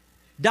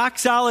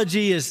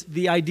 Doxology is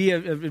the idea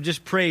of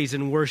just praise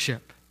and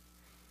worship.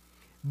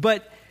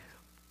 But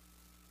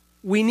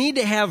we need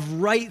to have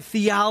right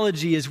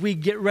theology as we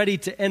get ready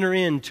to enter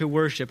into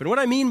worship. And what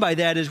I mean by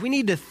that is we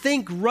need to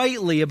think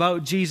rightly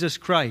about Jesus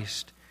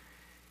Christ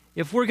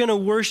if we're going to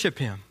worship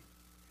him.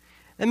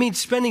 That means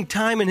spending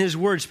time in his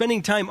word,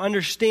 spending time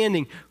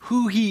understanding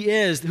who he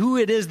is, who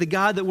it is, the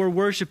God that we're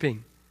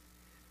worshiping.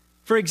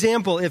 For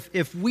example,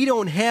 if we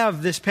don't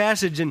have this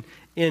passage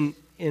in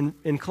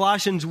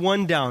Colossians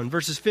 1 down,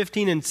 verses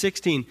 15 and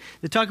 16,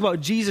 that talk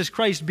about Jesus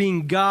Christ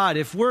being God.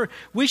 If we're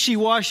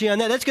wishy-washy on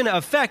that, that's going to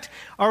affect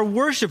our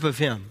worship of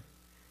him.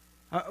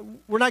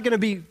 We're not going to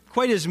be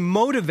quite as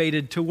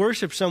motivated to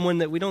worship someone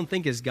that we don't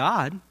think is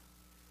God.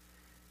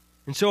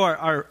 And so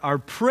our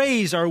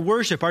praise, our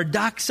worship, our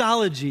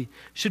doxology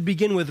should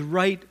begin with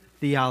right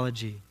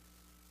theology.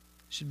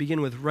 Should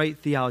begin with right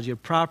theology, a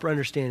proper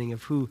understanding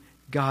of who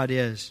God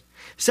is.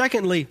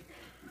 Secondly,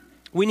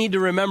 we need to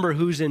remember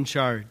who's in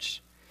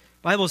charge.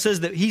 The Bible says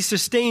that he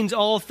sustains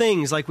all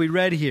things, like we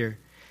read here.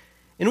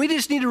 And we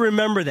just need to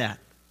remember that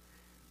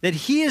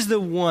he is the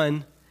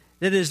one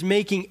that is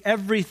making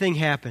everything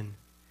happen.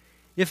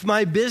 If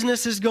my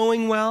business is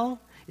going well,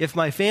 if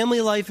my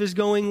family life is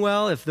going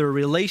well, if the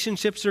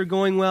relationships are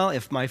going well,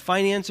 if my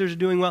finances are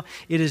doing well,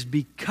 it is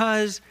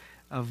because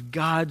of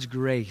God's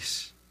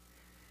grace.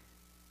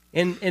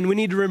 And we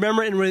need to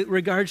remember it in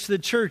regards to the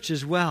church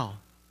as well.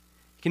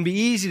 It can be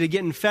easy to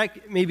get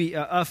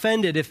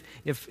offended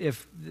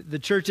if the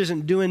church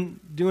isn't doing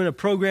a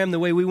program the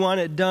way we want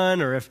it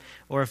done, or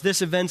if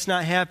this event's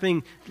not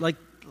happening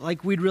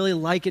like we'd really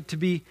like it to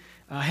be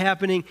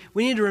happening.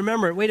 We need to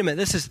remember, wait a minute,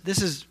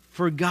 this is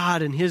for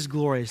God and his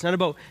glory. It's not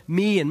about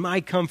me and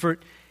my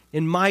comfort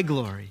and my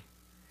glory.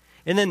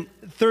 And then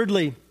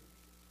thirdly,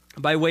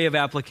 by way of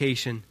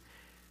application,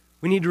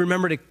 we need to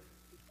remember to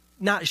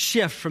not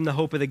shift from the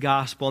hope of the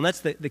gospel. And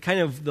that's the kind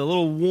of the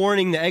little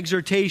warning, the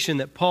exhortation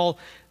that Paul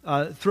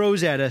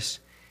throws at us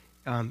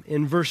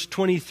in verse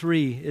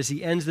 23 as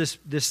he ends this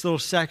little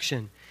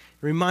section.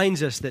 It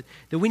reminds us that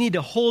we need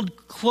to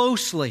hold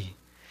closely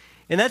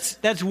And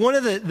that's one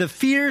of the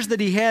fears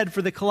that he had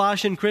for the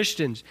Colossian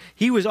Christians.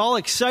 He was all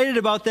excited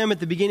about them at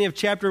the beginning of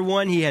chapter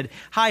 1. He had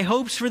high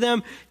hopes for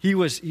them. He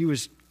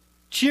was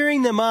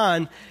cheering them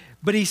on.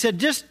 But he said,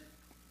 just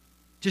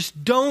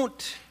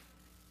don't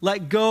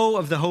let go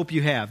of the hope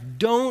you have.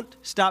 Don't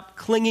stop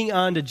clinging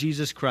on to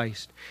Jesus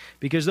Christ.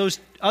 Because those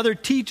other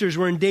teachers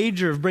were in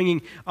danger of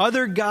bringing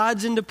other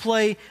gods into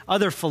play,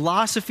 other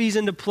philosophies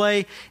into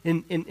play.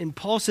 And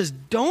Paul says,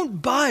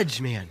 don't budge,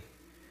 man.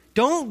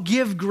 Don't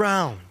give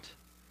ground.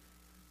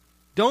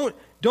 Don't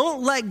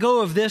let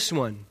go of this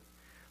one.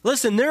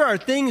 Listen, there are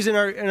things in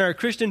our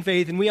Christian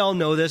faith, and we all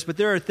know this, but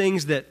there are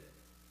things that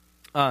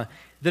are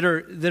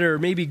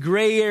maybe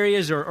gray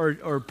areas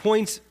or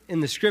points in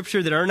the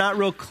Scripture that are not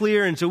real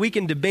clear, and so we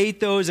can debate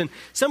those. And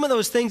some of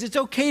those things, it's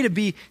okay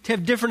to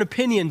have different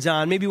opinions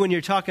on. Maybe when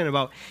you're talking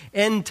about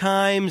end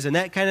times and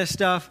that kind of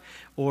stuff,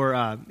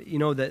 or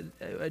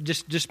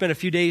just spent a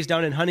few days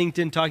down in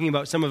Huntington talking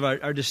about some of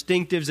our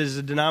distinctives as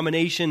a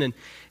denomination,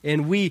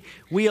 and we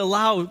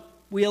allow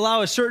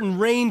a certain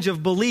range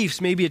of beliefs.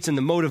 Maybe it's in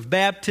the mode of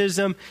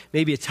baptism.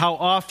 Maybe it's how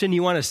often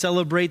you want to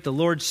celebrate the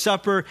Lord's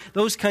Supper,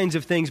 those kinds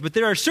of things. But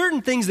there are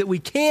certain things that we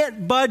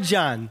can't budge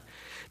on.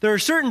 There are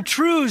certain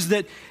truths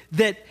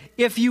that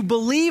if you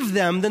believe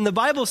them, then the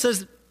Bible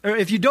says, or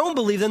if you don't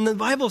believe them, the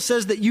Bible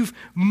says that you've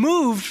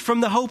moved from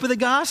the hope of the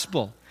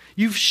gospel.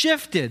 You've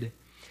shifted.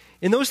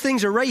 And those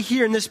things are right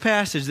here in this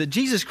passage, that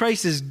Jesus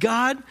Christ is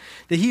God,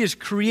 that he is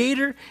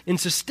creator and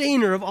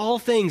sustainer of all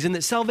things, and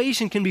that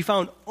salvation can be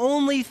found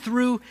only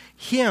through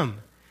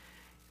him.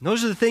 And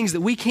those are the things that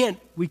we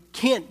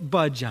can't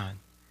budge on.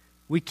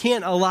 We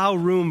can't allow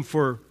room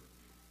for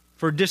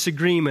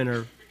disagreement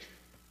or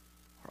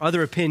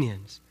other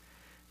opinions.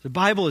 The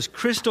Bible is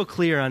crystal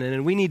clear on it,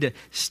 and we need to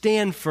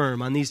stand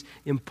firm on these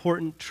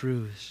important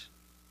truths.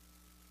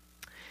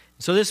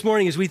 So this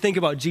morning, as we think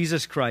about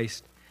Jesus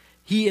Christ,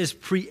 he is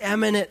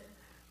preeminent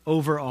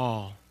over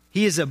all.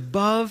 He is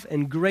above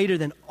and greater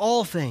than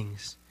all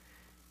things.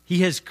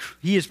 He is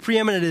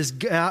preeminent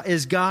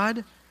as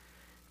God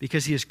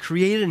because he is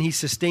created and he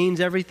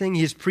sustains everything.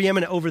 He is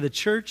preeminent over the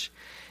church,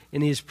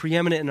 and he is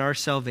preeminent in our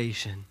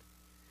salvation.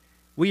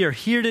 We are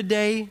here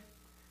today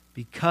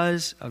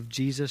because of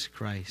Jesus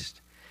Christ.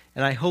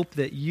 And I hope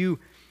that you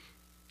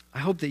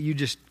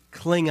just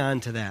cling on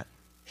to that.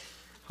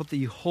 I hope that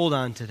you hold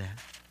on to that.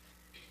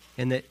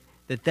 And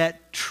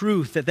that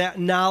truth, that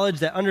knowledge,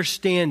 that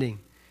understanding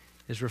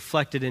is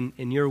reflected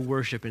in your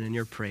worship and in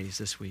your praise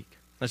this week.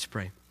 Let's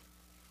pray.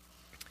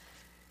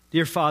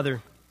 Dear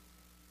Father,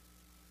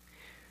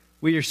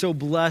 we are so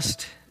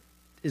blessed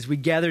as we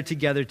gather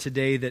together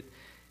today that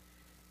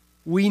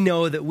we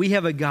know that we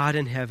have a God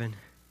in heaven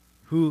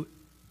who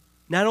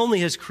not only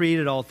has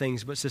created all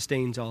things, but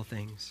sustains all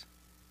things.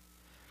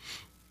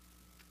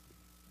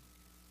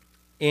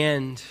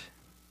 And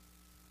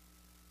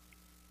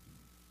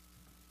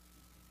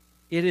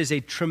it is a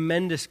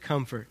tremendous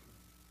comfort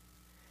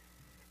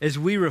as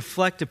we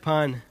reflect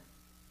upon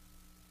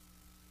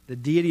the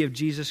deity of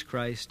Jesus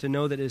Christ to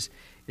know that as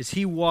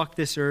he walked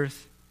this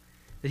earth,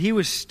 that he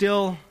was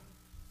still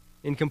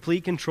in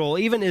complete control,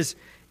 even as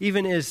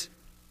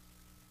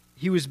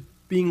he was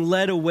being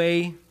led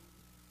away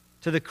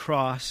to the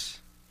cross.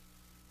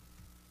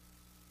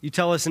 You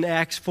tell us in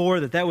Acts 4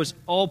 that was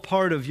all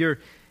part of your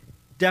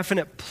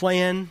definite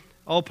plan,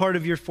 all part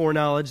of your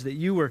foreknowledge, that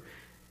you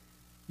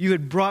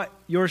had brought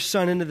your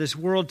Son into this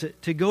world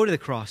to go to the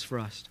cross for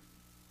us.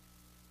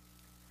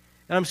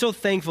 And I'm so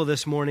thankful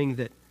this morning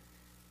that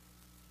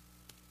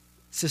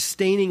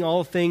sustaining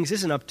all things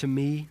isn't up to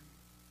me.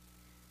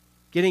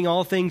 Getting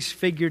all things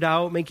figured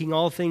out, making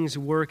all things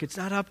work, it's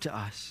not up to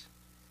us.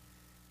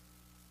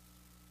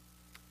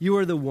 You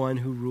are the one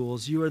who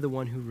rules. You are the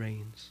one who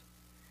reigns.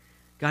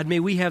 God,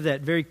 may we have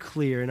that very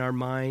clear in our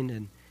mind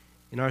and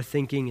in our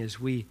thinking as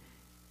we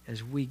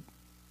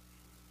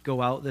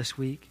go out this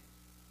week.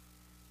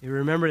 May we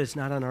remember it's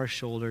not on our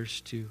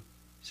shoulders to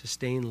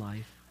sustain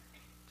life,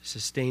 to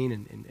sustain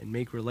and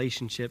make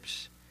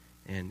relationships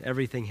and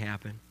everything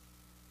happen.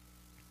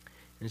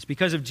 And it's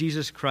because of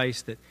Jesus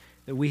Christ that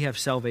we have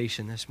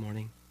salvation this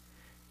morning.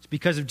 It's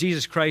because of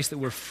Jesus Christ that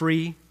we're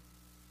free.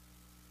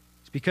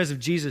 It's because of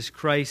Jesus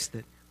Christ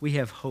that we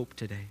have hope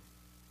today.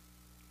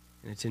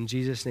 And it's in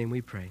Jesus' name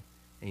we pray.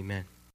 Amen.